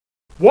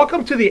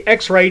Welcome to the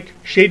X-Rite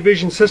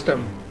ShadeVision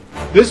System.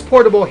 This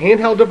portable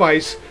handheld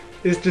device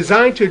is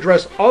designed to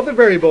address all the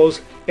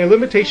variables and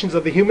limitations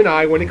of the human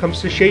eye when it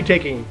comes to shade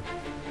taking.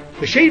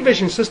 The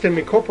ShadeVision system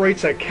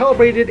incorporates a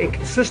calibrated and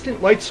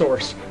consistent light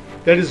source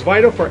that is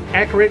vital for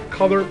accurate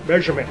color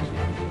measurement.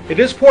 It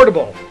is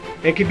portable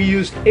and can be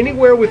used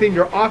anywhere within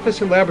your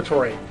office and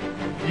laboratory.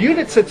 The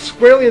unit sits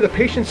squarely in the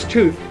patient's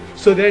tooth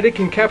so that it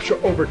can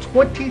capture over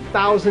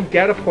 20,000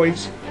 data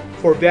points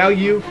for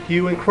value,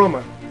 hue, and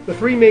chroma, the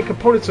three main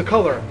components of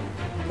color.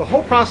 The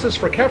whole process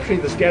for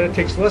capturing this data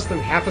takes less than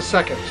half a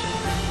second.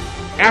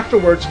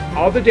 Afterwards,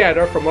 all the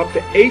data from up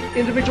to 8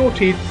 individual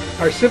teeth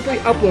are simply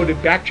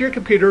uploaded back to your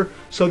computer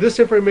so this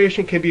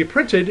information can be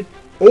printed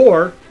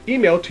or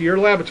emailed to your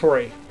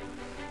laboratory.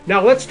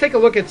 Now let's take a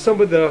look at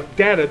some of the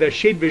data that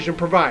ShadeVision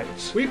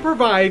provides. We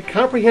provide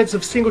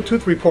comprehensive single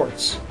tooth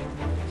reports,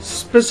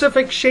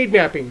 specific shade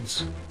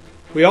mappings.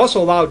 We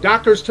also allow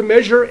doctors to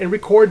measure and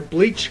record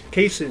bleach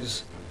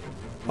cases.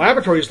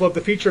 Laboratories love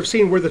the feature of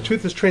seeing where the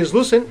tooth is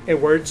translucent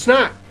and where it's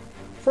not,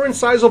 for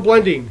incisal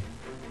blending.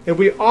 And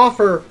we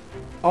offer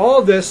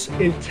all this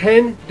in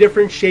 10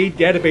 different shade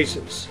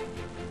databases.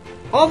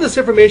 All this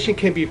information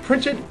can be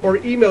printed or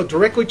emailed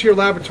directly to your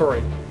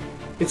laboratory.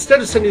 Instead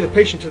of sending the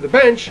patient to the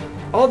bench,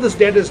 all this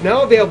data is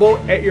now available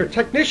at your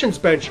technician's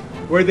bench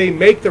where they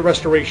make the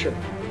restoration.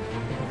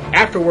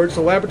 Afterwards,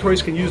 the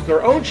laboratories can use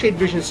their own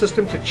ShadeVision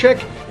system to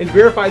check and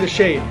verify the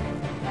shade.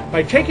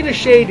 By taking a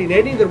shade and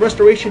adding the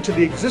restoration to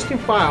the existing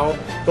file,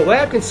 the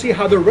lab can see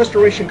how the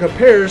restoration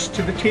compares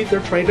to the teeth they're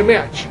trying to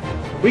match.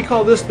 We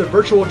call this the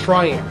virtual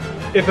try-in.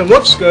 If it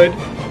looks good,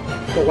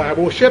 the lab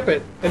will ship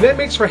it. And that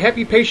makes for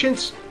happy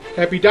patients,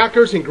 happy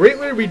doctors, and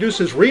greatly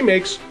reduces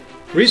remakes,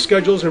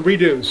 reschedules, and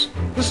redos.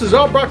 This is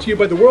all brought to you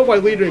by the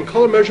worldwide leader in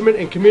color measurement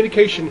and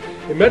communication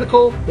in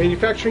medical,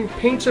 manufacturing,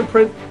 paints, and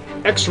print,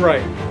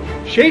 X-Rite.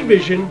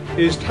 ShadeVision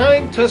is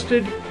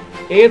time-tested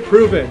and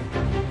proven,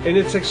 and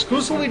it's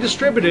exclusively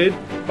distributed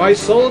by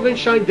Sullivan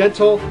Shine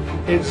Dental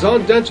and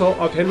Zahn Dental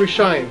of Henry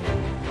Schein.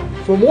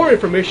 For more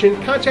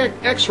information,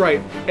 contact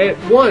X-Rite at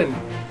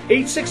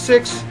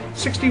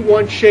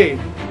 1-866-61-SHADE.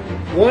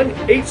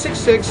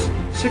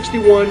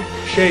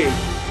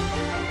 1-866-61-SHADE.